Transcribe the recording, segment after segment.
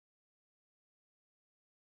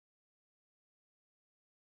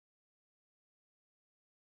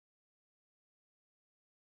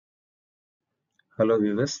Hello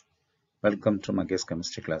viewers, welcome to Mage's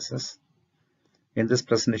chemistry classes. In this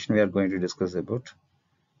presentation we are going to discuss about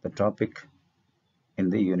the topic in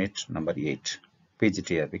the unit number 8,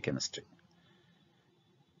 TRB chemistry.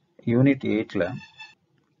 Unit 8 la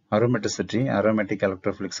aromaticity, aromatic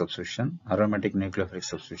electrophilic substitution, aromatic nucleophilic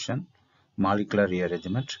substitution, molecular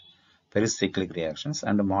rearrangement, pericyclic reactions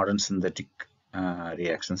and modern synthetic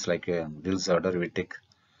reactions like Villiger, VIII,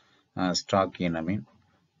 Scmidt,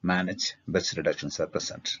 manage batch reductions are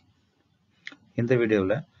present. In the video,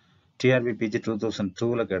 TRB PG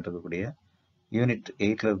 2002 Unit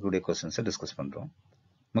 8 questions discuss பண்றோம்.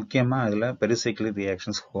 முக்கியமா அதுல pericyclic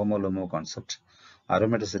reactions, HOMO LUMO concept,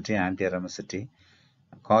 aromaticity, anti-aromaticity,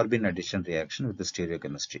 carbon addition reaction with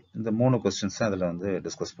stereochemistry. இந்த மூணு questions அதுல வந்து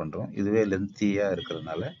discuss பண்றோம். இதுவே lengthy-யா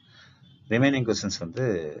இருக்கிறதுனால remaining questions வந்து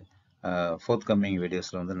forthcoming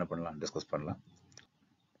videosல வந்து என்ன பண்ணலாம் discuss பண்ணலாம்.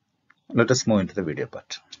 Let us move into the video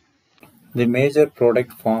part. The major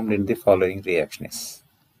product formed in the following reaction is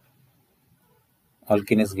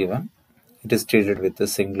alkene is given. It is treated with a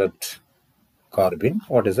singlet carbene.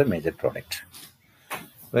 What is the major product?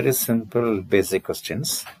 Very simple basic questions,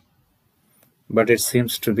 but it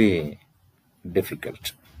seems to be difficult.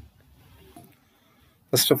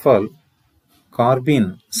 First of all,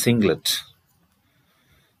 carbene singlet.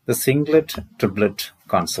 The singlet triplet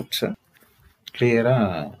concept clear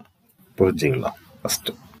புரிஞ்சிக்கலாம். First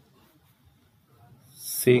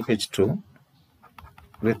CH2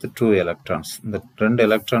 with 2 electrons. இந்த 2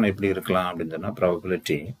 electron எப்படி இருக்கலாம் அப்படின்னு சொன்னா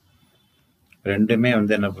probability ரெண்டுமே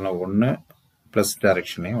வந்து என்ன பண்ணலாம், ஒன்று ப்ளஸ்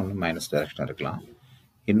டைரக்ஷனே ஒன்று மைனஸ் டைரக்ஷனாக இருக்கலாம்.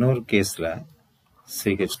 இன்னொரு கேஸில்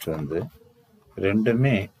CH2 வந்து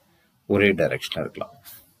ரெண்டுமே ஒரே டைரக்ஷனாக இருக்கலாம்.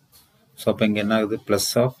 ஸோ அப்போ இங்கே என்ன ஆகுது,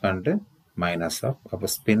 plus of and minus of. அப்போ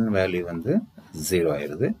ஸ்பின் வேல்யூ வந்து 0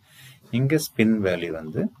 ஆயிடுது. இங்கே ஸ்பின் வேல்யூ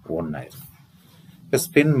வந்து 1 ஆயிடுது. இப்போ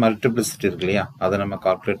ஸ்பின் மல்டிப்ளிசிட்டி இருக்கு இல்லையா, அதை நம்ம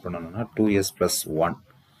கால்குலேட் பண்ணணும்னா 2s + 1.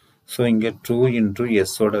 ஸோ இங்கே 2 ×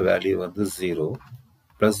 s-ஓட வேல்யூ வந்து 0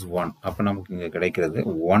 + 1. அப்போ நமக்கு இங்கே கிடைக்கிறது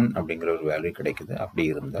 1 அப்படிங்கிற ஒரு வேல்யூ கிடைக்குது. அப்படி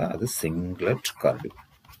இருந்தால் அது சிங்லெட் கார்பன்.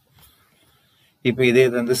 இப்போ இதே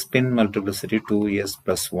இது வந்து ஸ்பின் மல்டிப்ளிசிட்டி 2s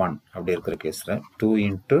 + 1 அப்படி இருக்கிற கேஸில் 2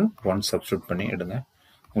 × 1 சப்ஸ்டியூட் பண்ணி எடுங்க,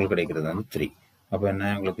 உங்களுக்கு கிடைக்கிறது வந்து 3. அப்போ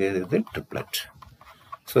என்ன, உங்களுக்கு இது ட்ரிப்ளெட்.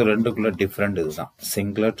 ஸோ ரெண்டுக்குள்ள டிஃப்ரெண்ட் இதுதான்.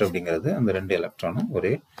 சிங்லெட் அப்படிங்கிறது அந்த ரெண்டு எலக்ட்ரானும்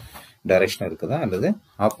ஒரே டைரக்ஷன் இருக்குதா அல்லது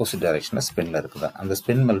ஆப்போசிட் டைரக்ஷனில் ஸ்பின்ல இருக்குதா, அந்த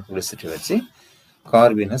ஸ்பின் மல்டிப்ளிசிட்டி வச்சு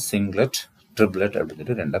கார்பீனை சிங்லெட் ட்ரிப்ளெட்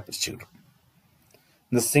அப்படின்னு ரெண்டாக பிரிச்சுக்கிட்டோம்.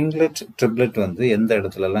 இந்த சிங்லெட் ட்ரிப்ளெட் வந்து எந்த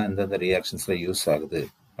இடத்துலலாம் எந்தெந்த ரியாக்ஷன்ஸில் யூஸ் ஆகுது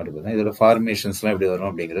அப்படின்னா, இதோட ஃபார்மேஷன்ஸ்லாம் எப்படி வரும்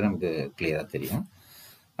அப்படிங்கிறது நமக்கு கிளியராக தெரியும்.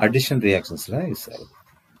 அடிஷன் ரியாக்ஷன்ஸில் யூஸ் ஆகுது.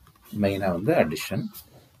 மெயினாக வந்து அடிஷன்,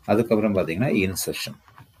 அதுக்கப்புறம் பார்த்தீங்கன்னா இன்செஷன்,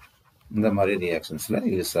 இந்த மாதிரி ரியாக்ஷன்ஸில்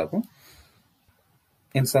யூஸ் ஆகும்.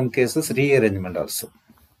 In some cases rearrangement also.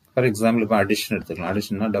 For example இப்போ அடிஷன் எடுத்துக்கலாம்.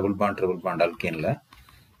 அடிஷன்னா டபுள் பாண்ட் ட்ரிபிள் பாண்ட் அல்கேனில்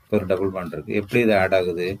இப்போ ஒரு டபுள் பாண்ட் இருக்குது. எப்படி இது ஆட்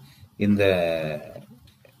ஆகுது, இந்த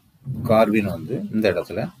கார்பீன் வந்து இந்த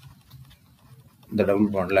இடத்துல இந்த டபுள்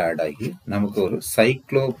பாண்டில் ஆட் ஆகி நமக்கு ஒரு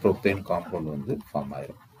சைக்ளோப்ரோபேன் காம்பவுண்ட் வந்து ஃபார்ம்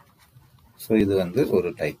ஆயிரும். ஸோ இது வந்து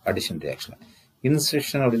ஒரு டைப் அடிஷன் ரியாக்ஷன்.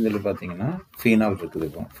 இன்செக்ஷன் அப்படின்னு சொல்லி பார்த்தீங்கன்னா ஃபீனால் இருக்குது.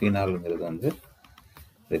 இப்போ ஃபீனாலுங்கிறது வந்து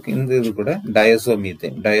இந்த இது கூட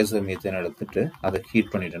டயசோமீத்தேன் எடுத்துட்டு அதை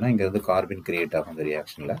ஹீட் பண்ணிட்டோன்னா இங்கே வந்து கார்பன் கிரியேட் ஆகும் இந்த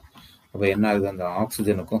ரியாக்ஷனில். அப்போ என்ன ஆகுது, அந்த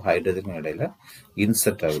ஆக்சிஜனுக்கும் ஹைட்ரஜனுக்கும் இடையில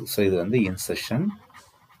இன்செர்ட் ஆகுது. ஸோ இது வந்து இன்செஷன்.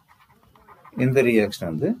 இந்த ரியாக்ஷன்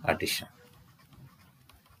வந்து அடிஷன்.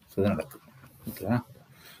 ஸோ இது நடக்குது. ஓகேவா,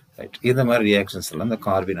 ரைட். இந்த மாதிரி ரியாக்ஷன்ஸ் எல்லாம் இந்த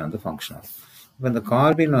கார்பன் வந்து ஃபங்க்ஷன் ஆகும். இப்போ இந்த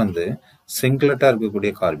கார்பன் வந்து சிங்கிளட்டாக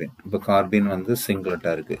இருக்கக்கூடிய கார்பன், இப்போ கார்பன் வந்து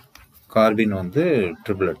சிங்கிளட்டாக இருக்குது, கார்பன் வந்து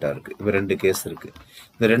ட்ரிபிளட்டாக இருக்குது. இப்போ ரெண்டு கேஸ் இருக்குது.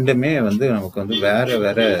 இந்த ரெண்டுமே வந்து நமக்கு வந்து வேறு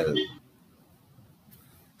வேறு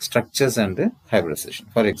structures and hybridisation.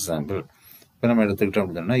 For example இப்போ நம்ம எடுத்துக்கிட்டோம்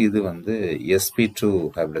அப்படின்னா இது வந்து sp2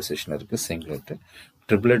 ஹைப்ரிடைசேஷன் இருக்குது சிங்கிளட்டு,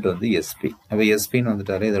 ட்ரிபிளட் வந்து sp. அப்போ sp-ன்னு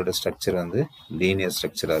வந்துட்டாலே இதோட ஸ்ட்ரக்சர் வந்து லீனியர்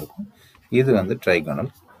ஸ்ட்ரக்சராக இருக்கும். இது வந்து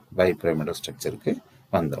ட்ரைகோனல் பைபிரமிடல் ஸ்ட்ரக்சருக்கு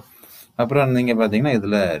வந்துடும். அப்புறம் நீங்கள் பார்த்தீங்கன்னா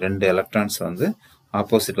இதில் ரெண்டு எலக்ட்ரான்ஸ் வந்து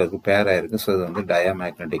ஆப்போசிட்டில் இருக்குது, பேராக இருக்குது. ஸோ இது வந்து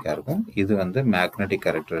டயாமேக்னட்டிக்காக இருக்கும். இது வந்து மேக்னட்டிக்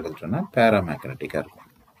கேரக்டர் எடுத்துட்டோம்னா பேராமேக்னட்டிக்காக இருக்கும்.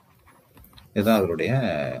 இதுதான் அதனுடைய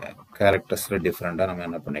கேரக்டர்ஸில் டிஃப்ரெண்ட்டாக நம்ம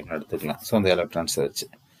என்ன பண்ணிக்கலாம் எடுத்துக்கலாம். ஸோ அந்த எலக்ட்ரான்ஸை வச்சு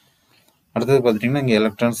அடுத்தது பார்த்துட்டிங்கன்னா இங்கே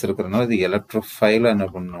எலக்ட்ரான்ஸ் இருக்கிறதுனால இது எலக்ட்ரோஃபைலாக என்ன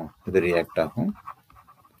பண்ணணும், இது ரியாக்ட் ஆகும்.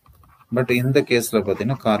 பட் இந்த கேஸில்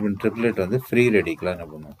பார்த்தீங்கன்னா கார்பன் ட்ரிப்ளெட் வந்து ஃப்ரீ ரெடிக்கலாக என்ன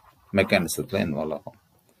பண்ணும், மெக்கானிசத்தில் இன்வால்வ் ஆகும்.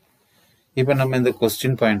 இப்போ நம்ம இந்த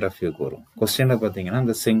கொஸ்டின் பாயிண்ட் ஆஃப் வியூக்கு வரும். கொஸ்டினில் பார்த்தீங்கன்னா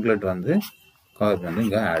இந்த சிங்லெட் வந்து கார்பன் வந்து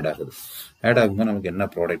இங்கே ஆட் ஆகுது. ஆட் ஆகும்போது நமக்கு என்ன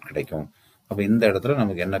ப்ராடக்ட் கிடைக்கும். அப்போ இந்த இடத்துல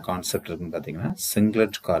நமக்கு என்ன கான்செப்ட் இருக்குன்னு பார்த்தீங்கன்னா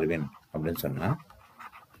சிங்லெட் கார்பன் அப்படின்னு சொன்னால்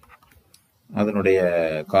அதனுடைய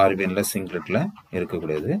கார்பனில் சிங்லெட்டில்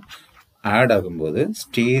இருக்கக்கூடியது ஆட் ஆகும்போது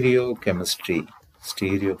ஸ்டீரியோ கெமிஸ்ட்ரி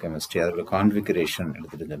அதோட கான்ஃபிகரேஷன்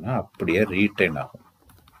எடுத்துகிட்டோம்னா அப்படியே ரீட்டைன் ஆகும்.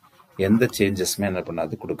 எந்த சேஞ்சஸுமே என்ன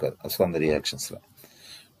பண்ணாது கொடுக்காது. ஸோ அந்த ரியாக்ஷன்ஸில்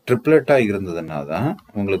ட்ரிப்ளெட்டாக இருந்ததுன்னா தான்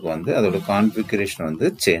உங்களுக்கு வந்து அதோட கான்ஃபிகரேஷன் வந்து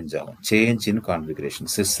சேஞ்ச் ஆகும். Change in configuration.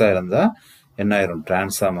 சிஸ்ஸாக இருந்தால் என்ன ஆயிரும்?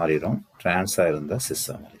 டிரான்ஸாக மாறிடும். டிரான்ஸாக இருந்தால்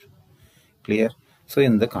சிஸ்ஸாக மாறிடும். கிளியர்? ஸோ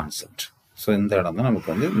இந்த கான்செப்ட். ஸோ இந்த இடம் தான் நமக்கு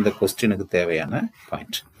வந்து இந்த கொஸ்டினுக்கு தேவையான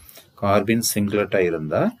பாயிண்ட். கார்பின் சிங்லெட்டாக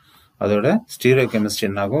இருந்தால் அதோட ஸ்டீரியோ கெமிஸ்ட்ரி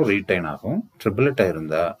என்னாகும்? ரீட்டைன் ஆகும். ட்ரிப்ளெட்டாக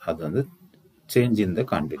இருந்தால் அது வந்து change in the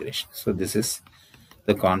configuration. So this is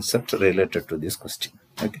the concept related to this question.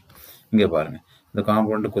 Okay, இங்கே பாருங்கள். இந்த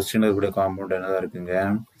காம்பவுண்ட் கொஸ்டின் இருக்கக்கூடிய காம்பவுண்ட் என்னதான் இருக்குங்க?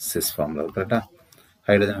 சிஸ் ஃபார்மில் இருக்கு. கரெக்டாக?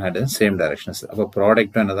 Hydrogen same directions. அப்போ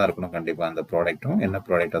ப்ராடக்ட்டும் என்னதான் இருக்கணும்? கண்டிப்பாக அந்த ப்ராடக்ட்டும் என்ன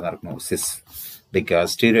ப்ராடக்டாக தான் இருக்கணும்? Sis. Because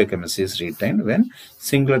stereochemistry is retained when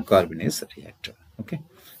singlet carbon is reacted. Okay,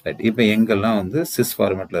 right. இப்போ எங்கெல்லாம் வந்து சிஸ்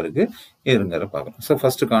ஃபார்மேட்டில் இருக்கு இருங்கிற பார்க்கலாம். ஸோ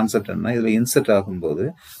ஃபர்ஸ்ட் கான்செப்ட் என்ன? இதில் இன்செர்ட் ஆகும்போது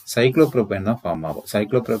சைக்ளோப்ரோபைன் தான் ஃபார்ம் ஆகும்.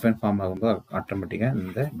 சைக்ளோப்ரோபைன் ஃபார்ம் ஆகும்போது ஆட்டோமேட்டிக்காக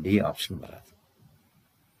இந்த டி ஆப்ஷன் வராது.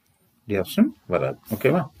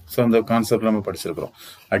 ஓகேவா? ஸோ அந்த கான்செப்ட் நம்ம படிச்சிருக்கிறோம்.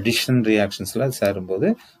 அடிஷன் ரியாக்ஷன்ஸில் சேரும்போது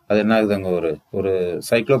அது என்ன ஆகுது? அங்கே ஒரு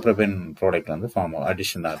சைக்ளோப்ரோபைன் ப்ராடக்ட் வந்து ஃபார்ம் ஆகும்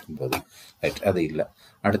அடிஷனாக இருக்கும்போது. ரைட், அது இல்லை.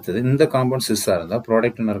 அடுத்தது இந்த காம்பவுண்ட் சிஸ்ஸாக இருந்தால்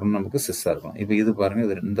ப்ராடக்ட் என்ன இருக்கணும்? நமக்கு சிஸ்ஸாக இருக்கும். இப்போ இது பாருங்கள்,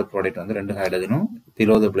 இது இந்த ப்ராடக்ட் வந்து 2 ஹைட்ரஜனும்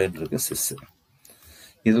பிலோ த பிளேன் இருக்குது, சிஸ்ஸு.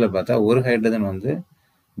 இதில் பார்த்தா ஒரு ஹைட்ரஜன் வந்து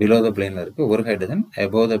பிலோ த பிளேனில் இருக்குது, ஒரு ஹைட்ரஜன்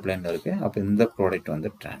அபோவ் த பிளேனில் இருக்குது. அப்போ இந்த ப்ராடக்ட்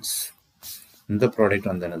வந்து டிரான்ஸ், இந்த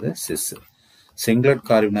ப்ராடக்ட் வந்து என்னது? சிஸ்ஸு. சிங்லெட்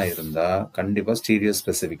கார்பனாக இருந்தால் கண்டிப்பாக ஸ்டீரியோ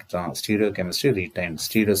ஸ்பெசிஃபிக் தான். Stereo chemistry retain,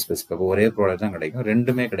 stereo specific ஒரே ப்ராடக்ட் தான் கிடைக்கும்.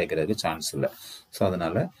 ரெண்டுமே கிடைக்கிறதுக்கு சான்ஸ் இல்லை. ஸோ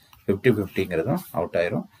அதனால் 50-50ங்கிறதும் அவுட்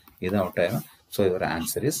ஆயிரும், இதுவும் அவுட் ஆயிரும். So your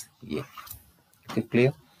answer is A. Okay,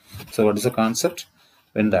 clear? So what is the concept?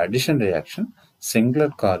 When the addition reaction,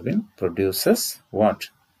 singlet carbon produces what?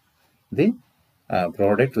 The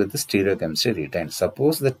product with the stereochemistry retained.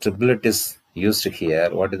 Suppose the triplet is used here.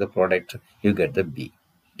 What is the product? You get the B.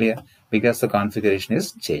 Clear? Because the configuration is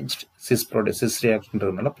changed. Cis reaction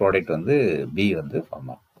product on the B on the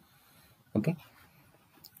form. Okay.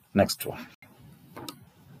 Next one.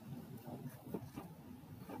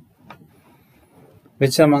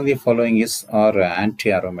 Which among the following are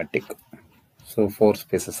anti-aromatic? So 4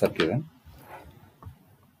 spaces are given.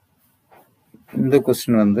 இந்த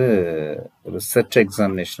question வந்து ஒரு set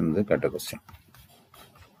examination வந்து கேட்ட question.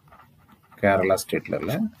 Kerala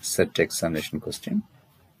ஸ்டேட்ல set examination question.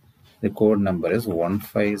 The code number is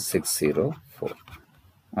 15604.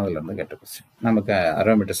 அதுல இருந்து கேட்ட question. நமக்கு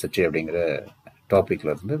அரோமேட்டிசிட்டி அப்படிங்கிற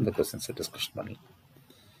டாபிக்ல இருந்து இந்த கொஸ்டின்ஸ் டிஸ்கஷன் பண்ணலாம்.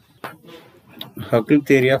 Huckel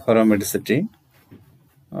theory of aromaticity.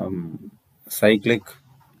 Cyclic,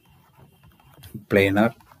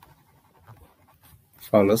 planar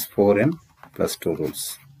follows 4n plus 2 rules.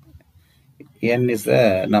 n is the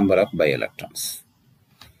number of bielectrons.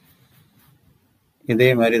 இதே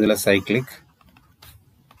மாதிரி இதில் cyclic,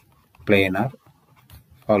 planar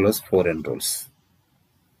follows 4n rules.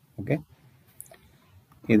 Okay.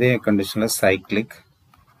 இதே கண்டிஷனில் cyclic,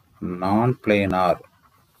 non-planar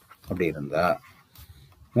அப்படி இருந்தால்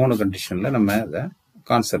 3 கண்டிஷனில் நம்ம அதை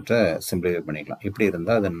கான்செப்டை சிம்பிளிஃபை பண்ணிக்கலாம். இப்படி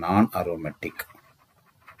இருந்தால் அது நான் அரோமேட்டிக்.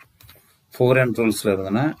 4n ரூல்ஸில்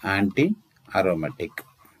இருந்ததுன்னா ஆன்டி அரோமேட்டிக்.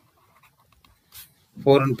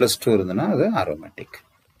 4n + 2 இருந்ததுன்னா அது அரோமேட்டிக்.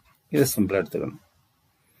 இது சிம்பிளாக எடுத்துக்கணும்.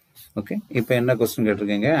 ஓகே, இப்போ என்ன கொஸ்டின்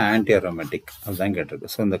கேட்டிருக்கீங்க? ஆன்டி அரோமேட்டிக் அதுதான் கேட்டிருக்கு.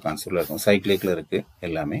 ஸோ இந்த கான்செப்டில் இருக்கும். சைக்ளிக்கில் இருக்குது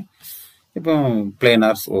எல்லாமே. இப்போ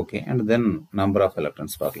பிளேனார்ஸ் okay. And then number of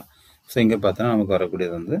electrons பார்க்கலாம். ஸோ இங்கே பார்த்தோன்னா நமக்கு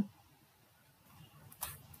வரக்கூடியது வந்து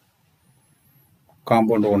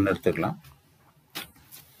காம்பவுண்ட் 1 எடுத்துக்கலாம்.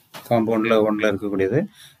 காம்பவுண்டில் 1ல் இருக்கக்கூடியது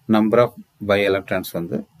நம்பர் ஆஃப் பை எலக்ட்ரான்ஸ்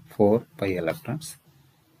வந்து 4 பை எலக்ட்ரான்ஸ்.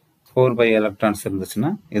 4 பை எலக்ட்ரான்ஸ்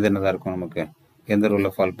இருந்துச்சுன்னா இது என்னதான் இருக்கும்? நமக்கு எந்த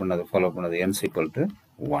ரூலில் ஃபாலோ பண்ணது? n =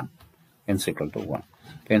 1. n = 1.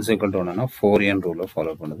 n = 1னா 4n ரூலில்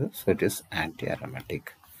follow பண்ணுது. So it is anti aromatic.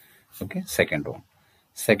 Okay, second one.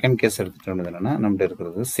 Second case எடுத்துகிட்டு என்னன்னா நம்மகிட்ட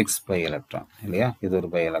இருக்கிறது 6 பை எலக்ட்ரான் இல்லையா? இது ஒரு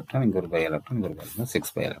பை எலக்ட்ரான், இங்கே ஒரு பை எலக்ட்ரான், இங்கே ஒரு by electron, 6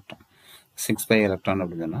 by electron. 6 by electron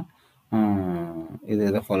அப்படின்னு சொன்னால் இது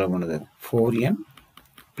எதை ஃபாலோ பண்ணுது? 4n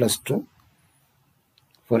 + 2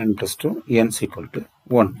 n =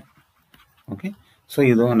 1. ஓகே, ஸோ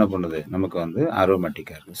இதுவும் என்ன பண்ணுது? நமக்கு வந்து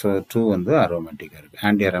அரோமேட்டிக்காக இருக்குது. ஸோ 2 வந்து அரோமேட்டிக்காக இருக்குது,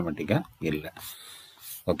 ஆன்டி அரோமேட்டிக்காக இல்லை.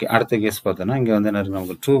 ஓகே, அடுத்த கேஸ் பார்த்தோன்னா இங்கே வந்து என்ன இருக்குது?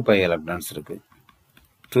 நமக்கு 2 பை எலக்ட்ரான்ஸ் இருக்குது.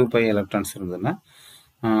 2 பை எலக்ட்ரான்ஸ் இருந்ததுன்னா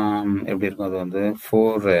எப்படி இருக்கும்? அது வந்து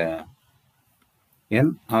 4n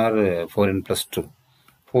R 4n + 2.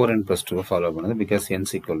 4n + 2 follow பண்ணுது. Because n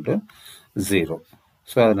 = 0.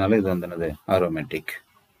 ஸோ அதனால இது வந்து என்னது? Aromatic.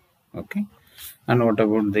 Okay, and what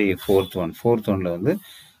about the fourth one? Fourth ஒன்ல வந்து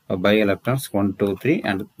Bi electrons 1, 2, 3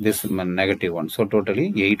 and this negative 1. So totally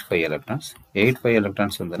 8 5 electrons. 8 5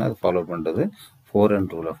 electrons வந்து அது follow பண்றது 4 and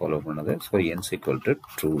 2 follow பண்ணது. So n is equal to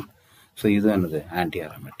 2. So இது என்னது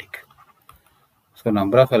anti-aromatic. So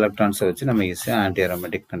number of electrons வச்சு நம்ம ஈஸியா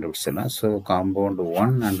anti-aromatic கண்டுபிடிச்சிடலாம். So compound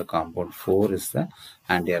 1 and compound 4 is the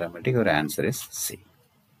anti-aromatic. Our answer is C.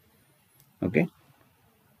 Okay.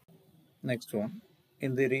 Next one.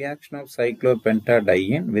 In the reaction of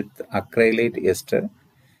cyclopentadiene with acrylate ester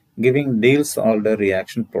giving Diels-Alder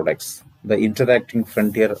reaction products, the interacting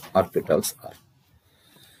frontier orbitals are.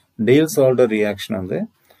 Diels-Alder reaction வந்து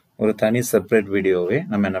ஒரு தனி separate வீடியோவே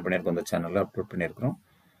நம்ம என்ன பண்ணியிருக்கோம் இந்த சேனலில் upload பண்ணியிருக்கிறோம்.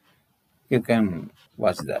 You can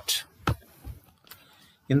watch that.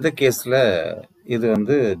 இந்த கேஸில் இது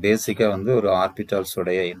வந்து பேசிக்காக வந்து ஒரு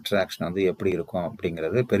ஆர்பிட்டால்ஸோடைய இன்ட்ராக்ஷன் வந்து எப்படி இருக்கும்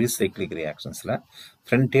அப்படிங்கிறது பெரிசைக்ளிக் ரியாக்ஷன்ஸில்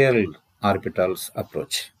ஃப்ரண்டியர் ஆர்பிட்டால்ஸ்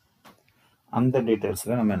அப்ரோச் அந்த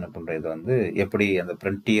டீட்டெயில்ஸில் நம்ம என்ன பண்ணுறோம் இது வந்து எப்படி அந்த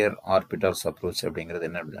ஃப்ரண்டியர் ஆர்பிட்டால்ஸ் அப்ரோச் அப்படிங்கிறது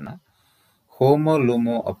என்ன அப்படின்னா ஹோமோ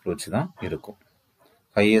லூமோ அப்ரோச் தான் இருக்கும்.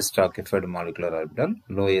 Highest ஆக்கிஃபைடு molecular orbital,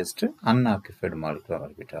 lowest அன்ஆக்கிஃபைடு molecular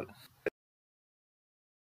orbital.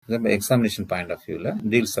 Examination point of வியூவில்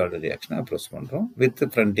டீல்ஸ்-ஆல்டர் ரியாக்ஷனை அப்ரோச் பண்ணுறோம் வித்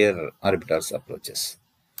ஃப்ரண்டியர் ஆர்பிட்டால்ஸ் அப்ரோச்சஸ்.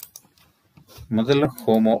 முதல்ல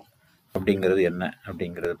ஹோமோ அப்படிங்கிறது என்ன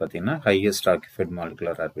அப்படிங்கிறது பார்த்தீங்கன்னா ஹையஸ்ட் ஆக்கிஃபைடு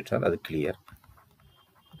மாலிகுலர் ஆர்பிட்டால், அது clear.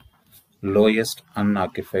 Lowest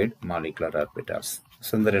அன்ஆக்கிஃபைடு molecular orbitals.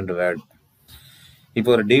 So இந்த ரெண்டு வேர்டு.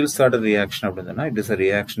 இப்போ ஒரு டீல்ஸ்-ஆல்டர் ரியாக்ஷன் அப்படின்னு சொன்னால் it is a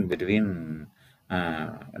reaction between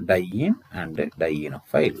டையீன் and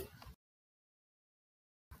டையீனோஃபைல்.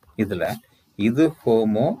 இதில் இது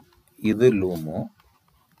ஹோமோ, இது லூமோ,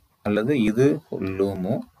 அல்லது இது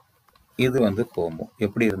லூமோ, இது வந்து ஹோமோ,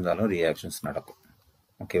 எப்படி இருந்தாலும் ரியாக்ஷன்ஸ் நடக்கும்.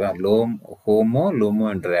 ஓகேவா? ஹோமோ லூமோ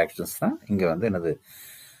என்ற ரியாக்ஷன்ஸ் தான் இங்கே வந்து என்னது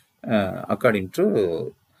அக்கார்டிங் டு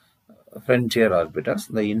ஃப்ரண்டியர் ஆர்பிட்டால்ஸ்.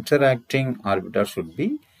 இந்த interacting orbital should be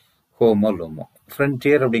homo லூமோ.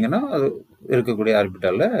 Frontier அப்படிங்கன்னா அது இருக்கக்கூடிய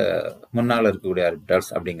ஆர்பிட்டாலில் முன்னால் இருக்கக்கூடிய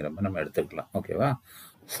ஆர்பிட்டால்ஸ் அப்படிங்கிற மாதிரி நம்ம எடுத்துக்கலாம். ஓகேவா?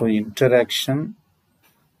 ஸோ இன்டராக்ஷன்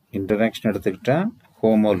எடுத்துக்கிட்டா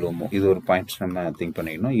ஹோமோ லூமோ, இது ஒரு பாயிண்ட் நம்ம திங்க்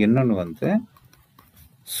பண்ணிக்கணும். இன்னொன்று வந்து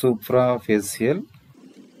சூப்ராஃபேசியல்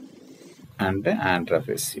அண்ட்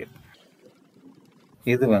ஆண்ட்ராஃபேசியல்.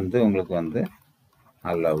 இது வந்து உங்களுக்கு வந்து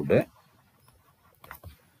அலவுடு,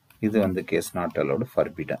 இது வந்து கேஸ் நாட் அலவுடு,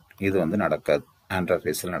 ஃபர்பிடன். இது வந்து நடக்காது,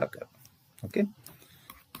 ஆண்ட்ராஃபேசியல் நடக்காது. ஓகே.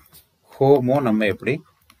 ஹோமோ நம்ம எப்படி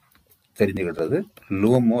தெரிஞ்சுக்கிடுறது,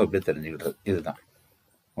 லூமோ எப்படி தெரிஞ்சுக்கிடுறது, இதுதான்.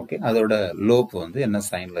 ஓகே. அதோட லோப் வந்து என்ன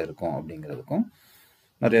சைனில் இருக்கும் அப்படிங்கிறதுக்கும்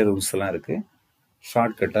நிறைய ரூல்ஸ் எல்லாம் இருக்குது.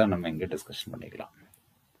 ஷார்ட்கட்டாக நம்ம இங்கே டிஸ்கஷன் பண்ணிக்கலாம்.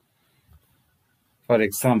 ஃபார்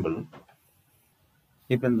எக்ஸாம்பிள்,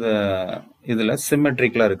 இப்போ இந்த இதில்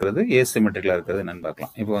சிமெட்ரிக்கலாக இருக்கிறது, ஏசிமெட்ரிக்கலாக இருக்கிறது என்னன்னு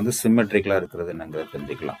பார்க்கலாம். இப்போ வந்து சிமெட்ரிக்கலாக இருக்கிறது என்னங்கிறத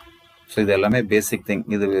தெரிஞ்சுக்கலாம். ஸோ இது எல்லாமே பேசிக் திங்.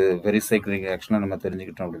 இது வெரிசைக்ளிக் ரியாக்ஷனாக நம்ம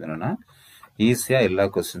தெரிஞ்சுக்கிட்டோம் அப்படின்னா ஈஸியாக எல்லா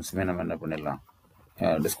கொஸ்டின்ஸுமே நம்ம என்ன பண்ணிடலாம்,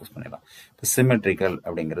 டிஸ்கஸ் பண்ணிடலாம். இப்போ சிமெட்ரிக்கல்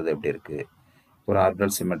அப்படிங்கிறது எப்படி இருக்குது, ஒரு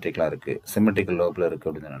ஆர்பிட்டால் சிமெட்ரிக்கலாக இருக்குது, சிமெட்ரிக்கல் லோப்பில் இருக்குது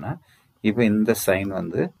அப்படின்னு சொன்னால் இப்போ இந்த சைன்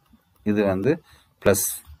வந்து இது வந்து ப்ளஸ்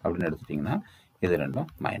அப்படின்னு எடுத்துட்டிங்கன்னா இது ரெண்டும்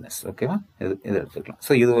மைனஸ். ஓகேவா? இது எடுத்துக்கலாம்.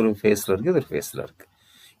 ஸோ இது ஒரு ஃபேஸில் இருக்குது, இது ஒரு ஃபேஸில் இருக்குது.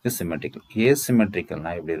 இது சிமெட்ரிக்கல்.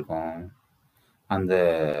 ஏசிமெட்ரிக்கல்னால் எப்படி இருக்கும், அந்த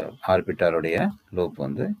ஆர்பிட்டாலுடைய லோப்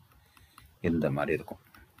வந்து இந்த மாதிரி இருக்கும்.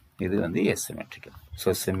 இது வந்து ஏசிமெட்ரிக்கல்.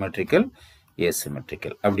 ஸோ சிமெட்ரிக்கல்,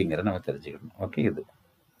 ஏசிமெட்ரிக்கல் அப்படிங்கிறத நம்ம தெரிஞ்சுக்கணும். ஓகே. இது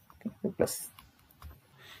ப்ளஸ்.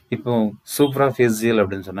 இப்போ சூப்ராஃபேசியல்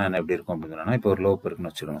அப்படின்னு சொன்னால் என்ன எப்படி இருக்கும் அப்படின்னு சொன்னால், இப்போ ஒரு லோப்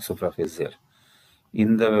இருக்குன்னு வச்சுக்கோங்க. சூப்ராஃபேசியல்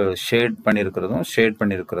இந்த ஷேட்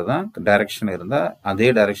பண்ணியிருக்கிறதும் டைரக்ஷன் இருந்தால் அதே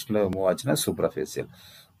டைரக்ஷனில் மூவ் ஆச்சுன்னா சூப்ராஃபேசியல்.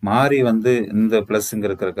 மாறி வந்து இந்த ப்ளஸ்ங்க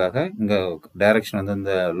இருக்கிறதுக்காக இங்கே டைரக்ஷன் வந்து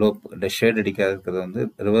இந்த லோப் ஷேட் அடிக்காத இருக்கிறது வந்து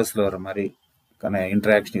ரிவர்ஸில் வர மாதிரி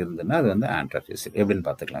இன்ட்ராக்ஷன் இருந்ததுன்னா அது வந்து ஆண்ட்ராஃபேசியல். எப்படின்னு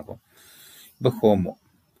பார்த்துக்கலாம். இப்போ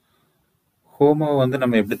ஹோமோ வந்து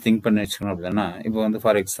நம்ம எப்படி திங்க் பண்ணி வச்சுக்கணும் அப்படின்னா, இப்போ வந்து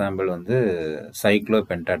ஃபார் எக்ஸாம்பிள் வந்து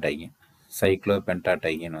சைக்ளோபென்டாடையின்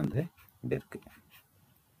வந்து இப்படி இருக்குது.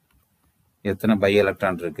 எத்தனை பை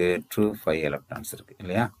எலக்ட்ரான் இருக்குது, 2 5 எலக்ட்ரான்ஸ் இருக்குது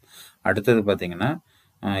இல்லையா? அடுத்தது பார்த்தீங்கன்னா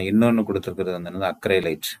இன்னொன்று கொடுத்துருக்கிறது வந்து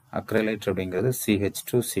அக்ரைலைட் அப்படிங்கிறது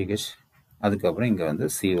CH2 CH, அதுக்கப்புறம் இங்கே வந்து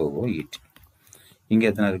COOET. இங்கே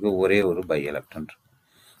எத்தனை இருக்குது, ஒரே ஒரு பை எலக்ட்ரான்.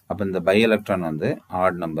 அப்போ இந்த பை எலக்ட்ரான் வந்து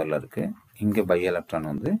ஆட் நம்பரில் இருக்குது, இங்கே பை எலக்ட்ரான்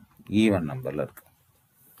வந்து ஈவன் நம்பரில் இருக்குது.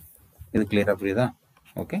 இது கிளியராக புரியுதா?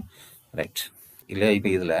 Okay, right. இல்லையா? இப்போ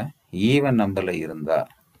இதில் ஈவன் நம்பரில் இருந்தால்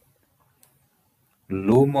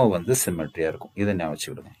லூமோ வந்து சிமெட்ரியாக இருக்கும். இதை ஞாபகம்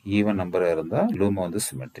வச்சுக்கிடுங்க. ஈவன் நம்பராக இருந்தால் லூமோ வந்து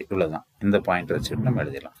சிமெட்ரி. இவ்வளோதான். இந்த பாயிண்ட் வச்சுக்கிட்டு நம்ம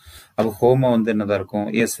எழுதிடலாம். அப்போ ஹோமோ வந்து என்னதான் இருக்கும்,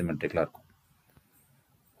 ஏசிமெட்ரிக்கலாக இருக்கும்.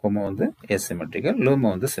 ஹோமோ வந்து ஏசிமெட்ரிக்கல்,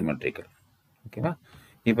 லூமோ வந்து சிமெட்ரிக்கல். ஓகேவா?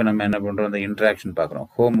 இப்போ நம்ம என்ன பண்ணுறோம், இந்த இன்ட்ராக்ஷன் பார்க்குறோம்.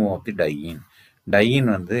 ஹோமோ ஆஃப் தி டையின் டையின்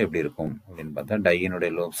வந்து எப்படி இருக்கும் அப்படின்னு பார்த்தா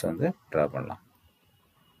டையினுடைய லோப்ஸ் வந்து ட்ரா பண்ணலாம்.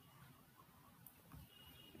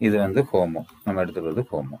 இது வந்து ஹோமோ, நம்ம எடுத்துக்கிறது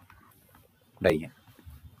ஹோமோ டையின்.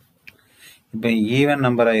 இப்போ ஈவன்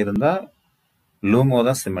நம்பராக இருந்தால் லூமோ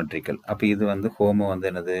தான் சிமெட்ரிக்கல். அப்போ இது வந்து ஹோமோ வந்து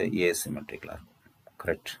என்னது ஏசிமெட்ரிக்கலாக இருக்கும்.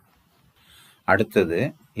 கரெக்ட். அடுத்தது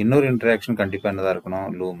இன்னொரு இன்ட்ராக்ஷன் கண்டிப்பாக என்னதாக இருக்கணும்,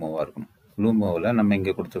 லூமோவாக இருக்கணும். லூமோவில் நம்ம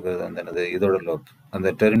இங்கே கொடுத்துருக்கிறது வந்து என்னது, இதோட லோப், அந்த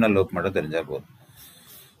டெர்மினல் லோப் மட்டும் தெரிஞ்சால் போதும்.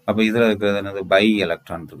 அப்போ இதில் இருக்கிறது என்னது, பை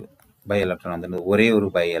எலக்ட்ரான் இருக்குது. பை எலக்ட்ரான் வந்து ஒரே ஒரு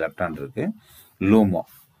பை எலக்ட்ரான் இருக்குது. லூமோ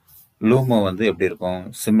லூமோ வந்து எப்படி இருக்கும்,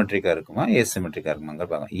 சிமெட்ரிக்காக இருக்குமா ஏசிமெட்ரிக்காக இருக்குமாங்க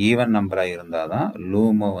பார்க்கலாம். ஈவன் நம்பராக இருந்தால் தான்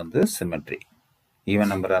லூமோ வந்து சிமெட்ரி. ஈவன்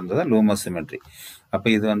நம்பராக இருந்தால் தான் லூமோ சிமெட்ரி. அப்போ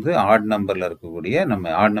இது வந்து ஆட் நம்பரில் இருக்கக்கூடிய,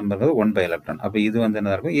 நம்ம ஆட் நம்பர் 1 பை எலக்ட்ரான். அப்போ இது வந்து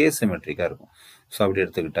என்ன இருக்கும், ஏசிமெட்ரிக்காக இருக்கும். ஸோ அப்படி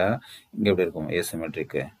எடுத்துக்கிட்டா இங்கே எப்படி இருக்கும்,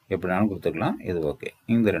 ஏசிமெட்ரிக்கு எப்படினாலும் கொடுத்துக்கலாம். இது ஓகே,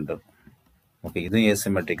 இந்த ரெண்டும் ஓகே. இதுவும்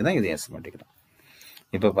ஏசிமெட்ரிக் தான், இது ஏசிமெட்ரிக் தான்.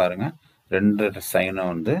 இப்போ பாருங்கள், ரெண்டு சைனை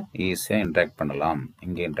வந்து ஈஸியாக இன்ட்ராக்ட் பண்ணலாம்.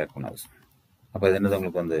 இங்கே இன்ட்ராக்ட் பண்ணாது. அப்போ இது என்னது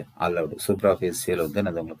உங்களுக்கு வந்து அலவுடு. சூப்ராஃபேசியல் வந்து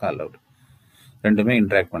என்னது உங்களுக்கு அலவுடு. ரெண்டுமே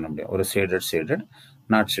இன்ட்ராக்ட் பண்ண முடியும். ஒரு ஷேடட்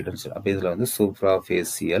நாட் ஷேடட். அப்போ இதில் வந்து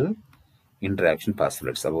சூப்ராஃபேசியல் இன்ட்ராக்ஷன்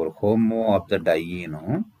பாசிபிலிட்டிஸ். அப்போ ஒரு homo of the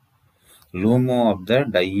டையினும் லூமோ of the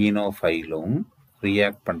டையினோஃபைலும்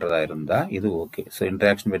react பண்ணுறதா இருந்தால் இது okay. So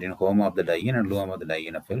interaction between homo of the டையின் and லூமோ of the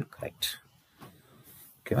டையினோஃபைல் correct.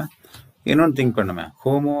 ஓகேவா? இன்னொன்று திங்க் பண்ணுமே,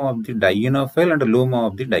 homo of the டையினோஃபைல் and லூமோ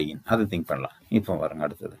of the டையின், அதை திங்க் பண்ணலாம். இப்போ பாருங்க,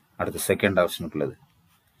 அடுத்து செகண்ட் ஆப்ஷனுக்குள்ளது.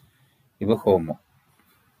 இப்போ ஹோமோ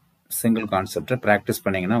சிங்கிள் கான்செப்டை ப்ராக்டிஸ்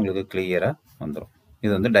பண்ணிங்கன்னா உங்களுக்கு கிளியராக வந்துடும்.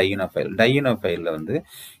 இது வந்து டையினோஃபைல். டையினோஃபைலில் வந்து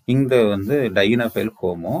இங்கே வந்து டையினோஃபைல்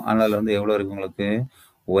ஹோமோ, அதனால் வந்து எவ்வளோ இருக்குது உங்களுக்கு,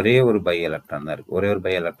 ஒரே ஒரு பை எலக்ட்ரான் தான் இருக்குது. ஒரே ஒரு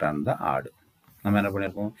பை எலக்ட்ரான் தான் ஆடு. நம்ம என்ன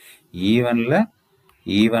பண்ணியிருக்கோம்,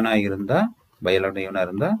 ஈவனாக இருந்தால், பை எலக்ட்ரான் ஈவனாக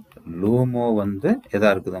இருந்தால் லூமோ வந்து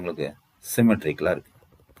எதாக இருக்குது உங்களுக்கு, சிமெட்ரிக்கலாக இருக்குது.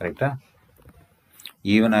 கரெக்டாக?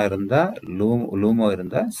 ஈவனாக இருந்தால் லூமோ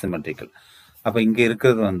இருந்தால் சிமெட்ரிக்கல். அப்போ இங்கே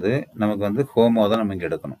இருக்கிறது வந்து நமக்கு வந்து ஹோமோ தான் நம்ம இங்கே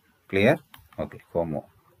எடுக்கணும். Clear? Okay.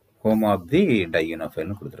 Homo of the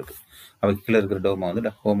டையினோஃபைல்னு கொடுத்துருக்கு. அப்போ கீழே இருக்கிற டோமோ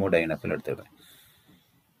வந்து ஹோமோ டையினோஃபைல் எடுத்துக்கிறேன்.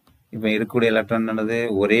 இப்போ இருக்கக்கூடிய எலக்ட்ரான் என்னது,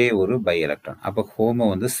 ஒரே ஒரு பை எலக்ட்ரான். அப்போ ஹோமோ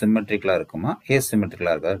வந்து சிமெட்ரிக்கலாக இருக்குமா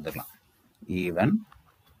ஏசிமெட்ரிக்கலாக இருக்கா எடுத்துக்கலாம். Even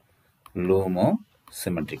லூமோ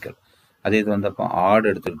symmetrical. அதே இது வந்து அப்போ ஆடு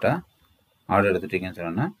எடுத்துட்டீங்கன்னு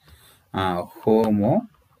சொன்னா ஹோமோ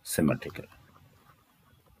சிமெட்ரிக்கல்.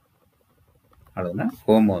 அதுனா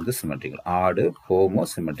ஹோமோ வந்து சிமெட்ரிக்கல். ஆடு ஹோமோ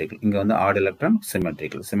சிமெட்ரிக்கல். இங்கே வந்து ஆடு எலக்ட்ரான்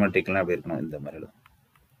சிமெட்ரிக்கல். சிமெட்ரிக்கல்னா எப்படி இருக்கணும், இந்த மாதிரி எழுதும்.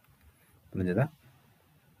 புரிஞ்சுதா?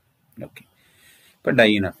 ஓகே. இப்போ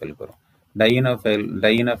டையினோஃபைலுக்கு வரும்.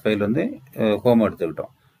 டையினோஃபைல் வந்து ஹோமோ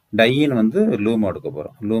எடுத்துக்கிட்டோம். டையின் வந்து லூமோ எடுக்க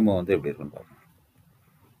போகிறோம். லூமோ வந்து எப்படி இருக்குன்னு பார்க்கணும்.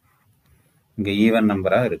 இங்கே ஈவன்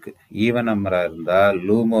நம்பராக இருக்குது. ஈவன் நம்பராக இருந்தால்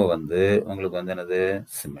லூமோ வந்து உங்களுக்கு வந்து என்னது,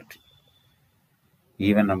 சிமெட்ரி.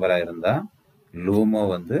 ஈவன் நம்பராக இருந்தால் லூமோ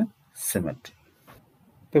வந்து சிமெட்ரி.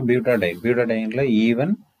 இப்போ பியூட்டாடைனில்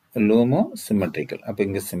ஈவன் லூமோ சிமெட்ரிக்கல். அப்போ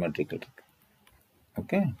இங்கே சிமெட்ரிக்கல் இருக்கு.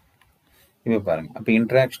 ஓகே. இப்போ பாருங்கள், அப்போ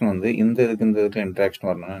இன்ட்ராக்ஷன் வந்து இந்த இதுக்கு இன்ட்ராக்ஷன்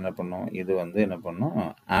வரணும்னா என்ன பண்ணணும், இது வந்து என்ன பண்ணணும்,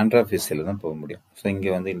 ஆண்ட்ராஃபிசியல் தான் போக முடியும். ஸோ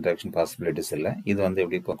இங்கே வந்து இன்ட்ராக்ஷன் பாசிபிலிட்டிஸ் இல்லை. இது வந்து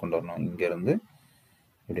எப்படி கொண்டு வரணும், இங்கேருந்து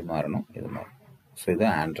இப்படி மாறணும், இது மாறணும். ஸோ இது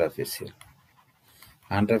ஆண்ட்ராஃபிசியல்.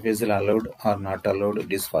 ஆண்ட்ராஃபிசியல் allowed R not allowed,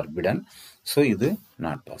 it is forbidden. So இது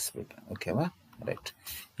நாட் பாசிபிள். ஓகேவா? ரைட்.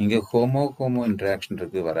 இங்கே ஹோமோ இன்ட்ராக்ஷன்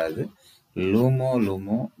இருக்குது, வராது.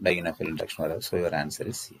 லூமோ டையினோஃபைல் இன்ட்ராக்ஷன் வராது. So your answer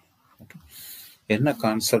is C. Okay. என்ன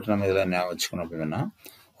கான்செப்ட் நம்ம இதில் ஞாபகம் வச்சுக்கணும் அப்படின்னா,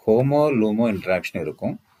 ஹோமோ லூமோ இன்ட்ராக்ஷன்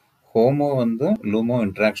இருக்கும். ஹோமோ வந்து லூமோ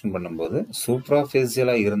இன்ட்ராக்ஷன் பண்ணும்போது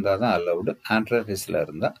சூப்ராஃபேசியலாக இருந்தால் தான் அலவுடு, ஆண்ட்ராஃபேசியலாக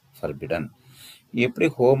இருந்தால் ஃபர்பிடன். எப்படி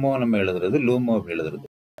ஹோமோ நம்ம எழுதுறது, லூமோ எப்படி எழுதுறது,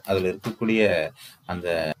 அதில் இருக்கக்கூடிய அந்த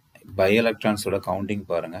பை எலக்ட்ரான்ஸோட கவுண்டிங்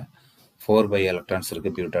பாருங்கள். 4 பை எலக்ட்ரான்ஸ்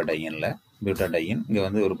இருக்குது பியூட்டாடையின். இங்கே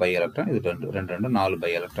வந்து ஒரு பை எலக்ட்ரான், இது ரெண்டு 4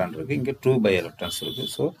 பை எலக்ட்ரான் இருக்குது. இங்கே 2 பை எலக்ட்ரான்ஸ் இருக்குது.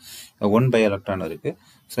 ஸோ 1 பை எலக்ட்ரான் இருக்குது.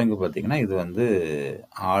 ஸோ இங்கே பார்த்தீங்கன்னா இது வந்து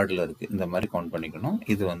ஆடில் இருக்குது. இந்த மாதிரி கவுண்ட் பண்ணிக்கணும்.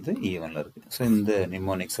 இது வந்து ஈவனில் இருக்குது. ஸோ இந்த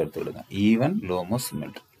நிமோனிக்ஸ் எடுத்துக்கிடுங்க. ஈவன் லூமோ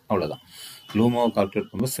சிமெட்ரி, அவ்வளோதான். லூமோ கால்குலேட்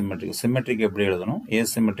பண்ணும்போது சிமெட்ரிக் எப்படி எழுதணும்,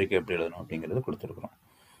 ஏசிமெட்ரிக் எப்படி எழுதணும் அப்படிங்கிறது கொடுத்துருக்குறோம்.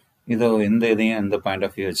 இதையும் இந்த பாயிண்ட்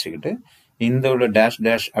ஆஃப் வியூ வச்சுக்கிட்டு இந்த உள்ள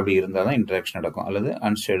டேஷ் அப்படி இருந்தால் தான் இன்ட்ராக்ஷன் நடக்கும், அல்லது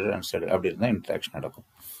அன்ஸ்டேடட் அப்படி இருந்தால் இன்ட்ராக்ஷன் நடக்கும்.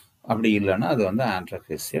 அப்படி இல்லைன்னா அது வந்து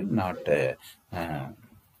ஆண்ட்ராஃபேசியல், not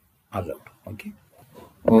allowed.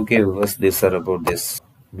 Okay viewers, this are about this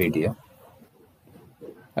video.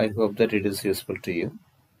 I hope that it is useful to you.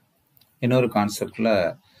 இன்னொரு கான்செப்டில்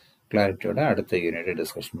கிளாரிட்டியோட அடுத்த யூனிட்டை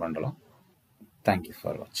டிஸ்கஷன் பண்ணலாம். தேங்க்யூ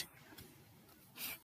ஃபார் வாட்சிங்.